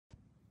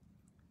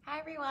Hi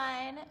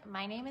everyone,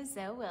 my name is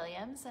Zoe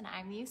Williams and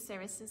I'm the Youth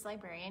Services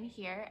Librarian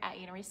here at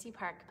University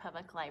Park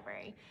Public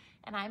Library.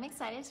 And I'm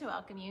excited to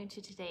welcome you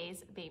to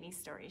today's Baby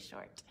Story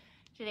Short.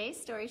 Today's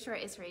story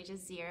short is for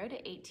ages 0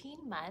 to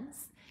 18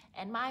 months,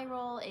 and my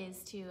role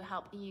is to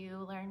help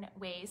you learn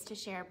ways to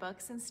share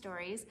books and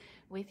stories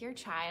with your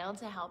child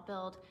to help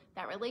build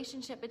that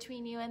relationship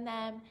between you and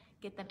them,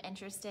 get them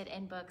interested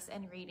in books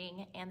and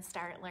reading, and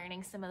start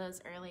learning some of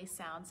those early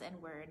sounds and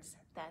words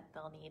that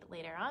they'll need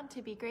later on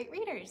to be great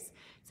readers.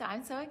 So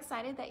I'm so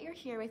excited that you're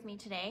here with me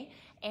today,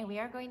 and we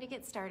are going to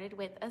get started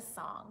with a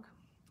song.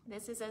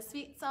 This is a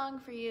sweet song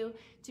for you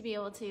to be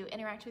able to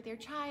interact with your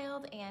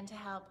child and to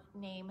help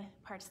name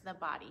parts of the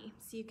body.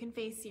 So you can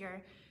face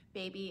your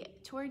baby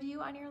toward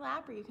you on your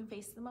lap, or you can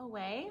face them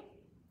away.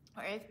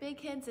 Or if big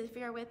kids, if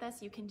you're with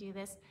us, you can do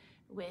this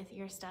with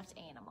your stuffed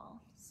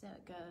animal. So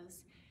it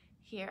goes,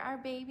 here are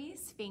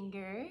baby's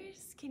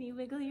fingers. Can you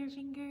wiggle your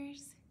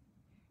fingers?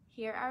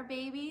 Here are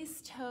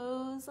baby's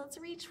toes. Let's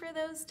reach for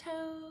those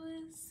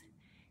toes.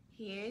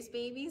 Here's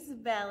baby's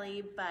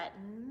belly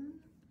button.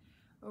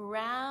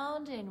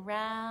 Round and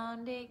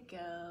round it goes.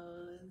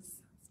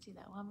 Let's do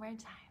that one more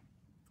time.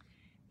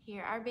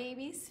 Here are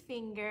baby's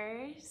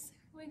fingers.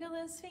 Wiggle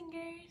those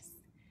fingers.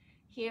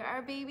 Here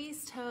are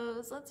baby's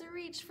toes. Let's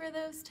reach for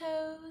those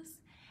toes.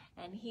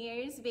 And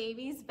here's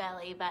baby's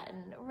belly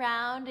button.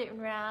 Round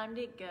and round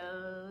it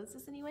goes.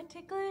 Is anyone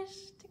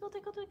ticklish? Tickle,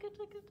 tickle, tickle,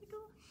 tickle,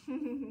 tickle.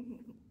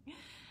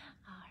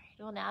 All right,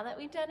 well, now that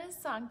we've done a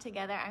song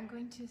together, I'm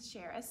going to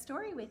share a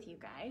story with you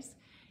guys.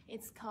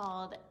 It's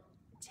called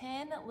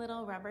 10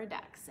 Little Rubber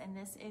Ducks, and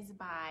this is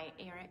by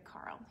Eric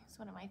Carle. He's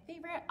one of my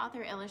favorite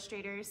author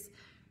illustrators.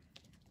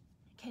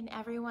 Can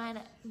everyone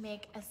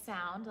make a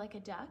sound like a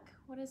duck?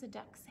 What does a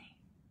duck say?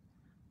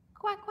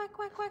 Quack, quack,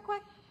 quack, quack,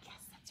 quack. Yes,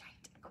 that's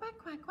right. Quack,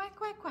 quack, quack,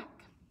 quack,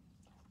 quack.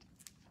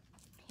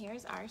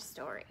 Here's our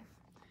story.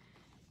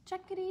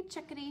 Chuckity,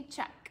 chuckity,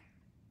 chuck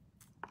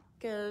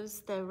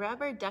goes the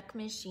rubber duck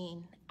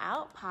machine.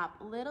 Out pop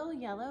little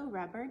yellow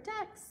rubber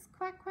ducks.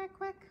 Quack, quack,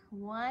 quack,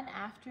 one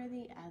after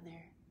the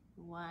other.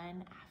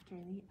 One after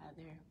the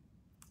other.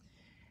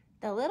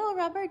 The little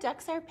rubber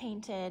ducks are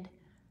painted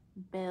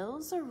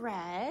bills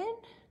red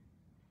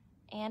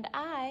and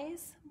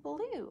eyes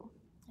blue.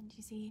 And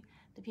you see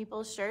the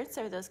people's shirts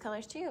are those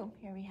colors too.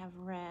 Here we have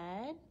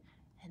red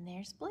and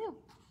there's blue.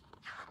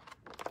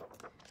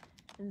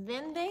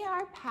 Then they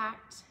are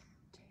packed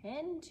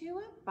into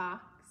a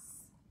box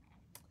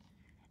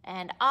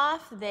and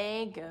off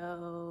they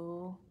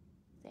go.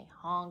 They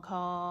honk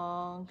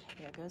honk.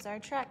 Here goes our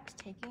truck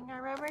taking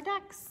our rubber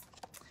ducks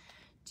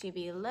to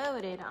be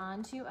loaded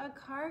onto a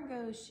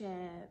cargo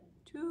ship.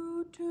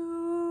 Toot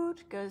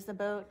toot goes the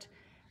boat.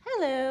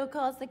 Hello,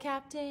 calls the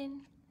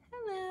captain.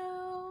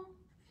 Hello.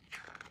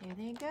 There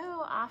they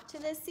go, off to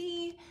the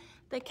sea.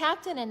 The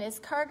captain and his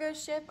cargo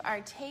ship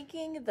are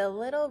taking the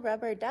little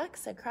rubber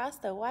ducks across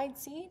the wide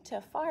sea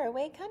to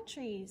faraway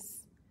countries.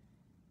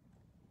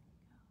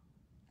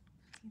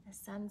 See the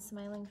sun's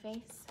smiling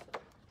face?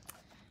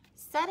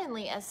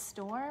 Suddenly, a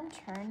storm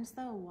turns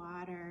the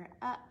water.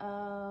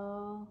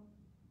 Uh-oh.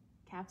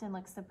 Captain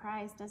looks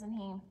surprised, doesn't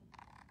he?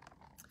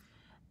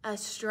 A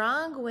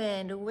strong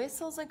wind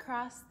whistles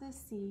across the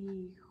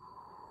sea.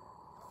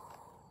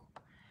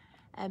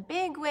 A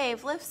big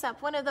wave lifts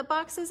up one of the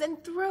boxes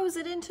and throws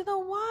it into the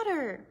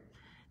water.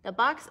 The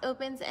box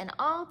opens and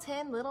all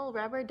 10 little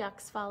rubber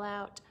ducks fall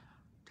out.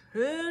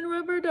 10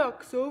 rubber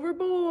ducks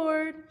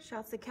overboard,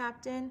 shouts the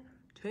captain.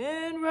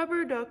 10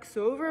 rubber ducks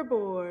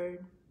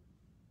overboard.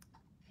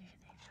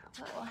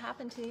 What will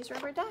happen to these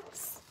rubber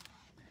ducks?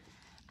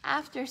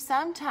 After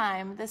some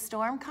time, the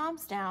storm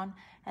calms down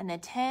and the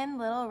 10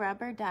 little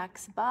rubber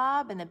ducks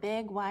bob in the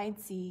big wide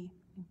sea.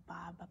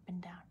 Bob up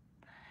and down.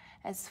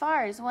 As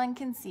far as one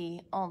can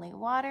see, only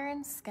water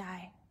and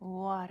sky,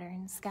 water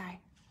and sky.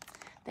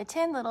 The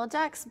 10 little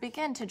ducks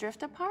begin to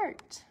drift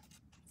apart.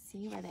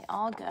 See where they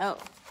all go.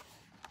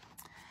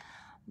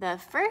 The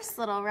first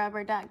little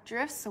rubber duck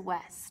drifts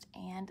west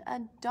and a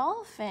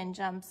dolphin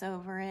jumps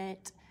over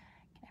it.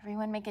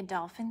 Everyone make a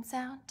dolphin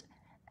sound.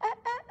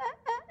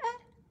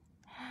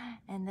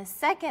 And the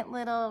second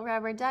little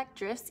rubber duck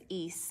drifts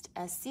east.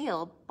 A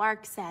seal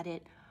barks at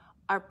it.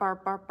 Arp,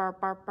 barp, barp,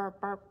 barp, barp, barp,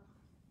 barp.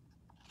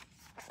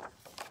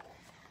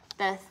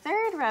 The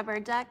third rubber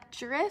duck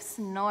drifts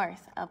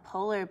north. A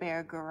polar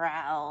bear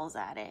growls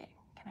at it.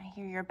 Can I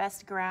hear your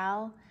best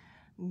growl?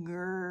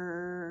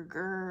 Grr,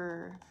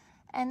 grr.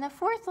 And the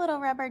fourth little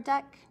rubber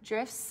duck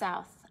drifts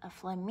south. A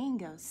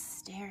flamingo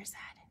stares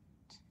at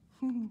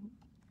it.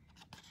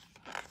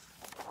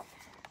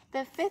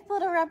 The fifth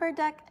little rubber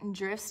duck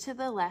drifts to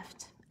the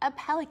left. A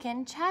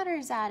pelican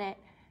chatters at it.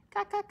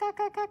 Cock, cock, cock,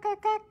 cock, cock,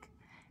 cock, cock.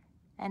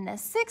 And the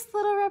sixth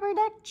little rubber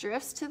duck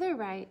drifts to the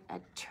right. A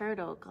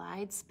turtle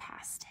glides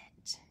past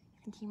it.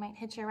 Think you might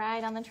hitch a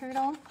ride on the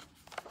turtle?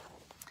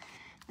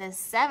 The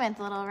seventh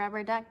little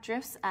rubber duck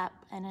drifts up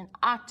and an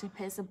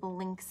octopus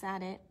blinks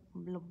at it.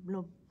 Blub,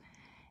 blub.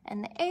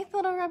 And the eighth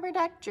little rubber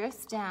duck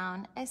drifts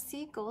down. A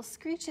seagull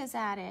screeches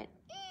at it.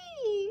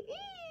 Ee,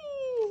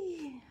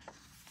 ee.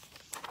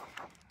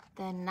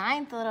 The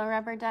 9th little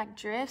rubber duck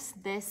drifts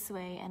this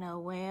way and a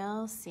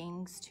whale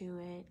sings to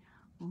it.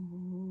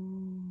 Sound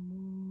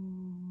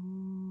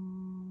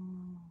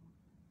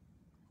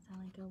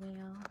like a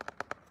whale.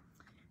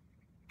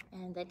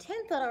 And the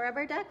 10th little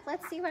rubber duck,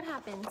 let's see what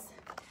happens.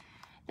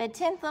 The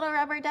 10th little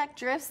rubber duck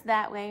drifts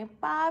that way,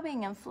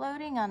 bobbing and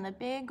floating on the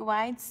big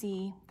wide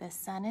sea. The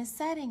sun is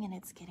setting and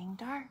it's getting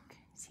dark.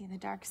 See the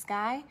dark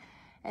sky?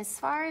 As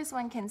far as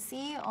one can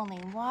see, only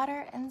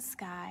water and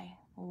sky,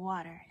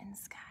 water and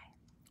sky.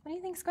 What do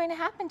you think is going to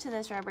happen to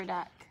this rubber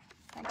duck?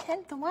 Our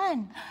 10th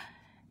one.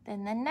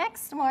 Then the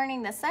next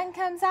morning, the sun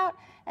comes out,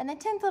 and the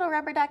 10th little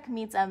rubber duck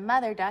meets a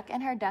mother duck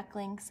and her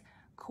ducklings.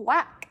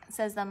 Quack,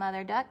 says the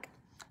mother duck.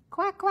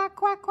 Quack, quack,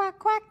 quack, quack,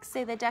 quack,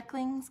 say the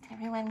ducklings. Can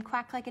everyone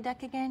quack like a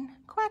duck again?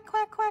 Quack,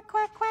 quack, quack,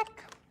 quack,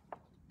 quack.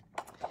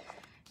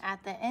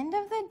 At the end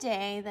of the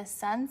day, the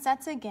sun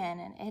sets again,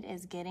 and it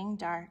is getting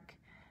dark.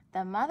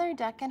 The mother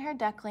duck and her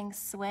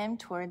ducklings swim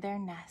toward their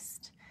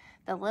nest.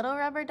 The little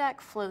rubber duck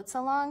floats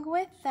along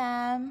with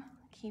them.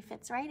 He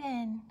fits right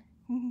in.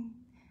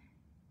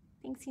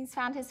 Thinks he's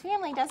found his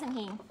family, doesn't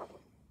he?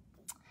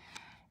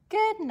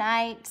 Good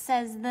night,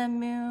 says the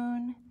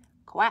moon.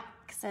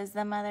 Quack, says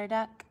the mother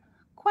duck.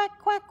 Quack,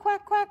 quack,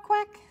 quack, quack,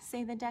 quack,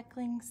 say the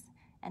ducklings.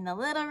 And the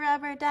little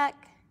rubber duck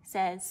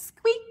says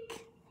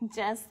squeak,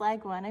 just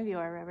like one of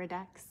your rubber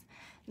ducks.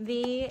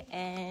 The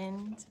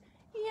end.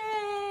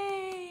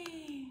 Yay!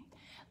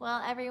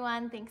 Well,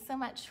 everyone, thanks so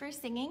much for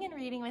singing and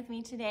reading with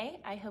me today.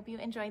 I hope you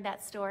enjoyed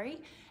that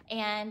story.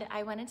 And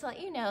I wanted to let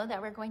you know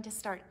that we're going to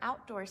start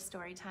outdoor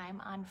story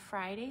time on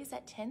Fridays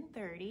at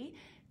 10:30,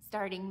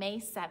 starting May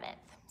 7th.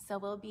 So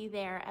we'll be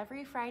there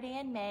every Friday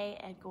in May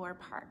at Gore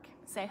Park.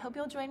 So I hope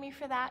you'll join me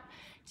for that.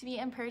 To be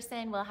in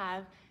person, we'll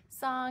have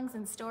songs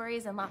and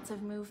stories and lots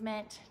of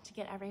movement to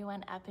get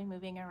everyone up and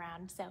moving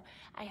around. So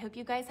I hope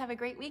you guys have a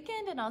great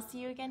weekend, and I'll see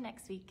you again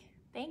next week.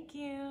 Thank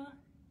you.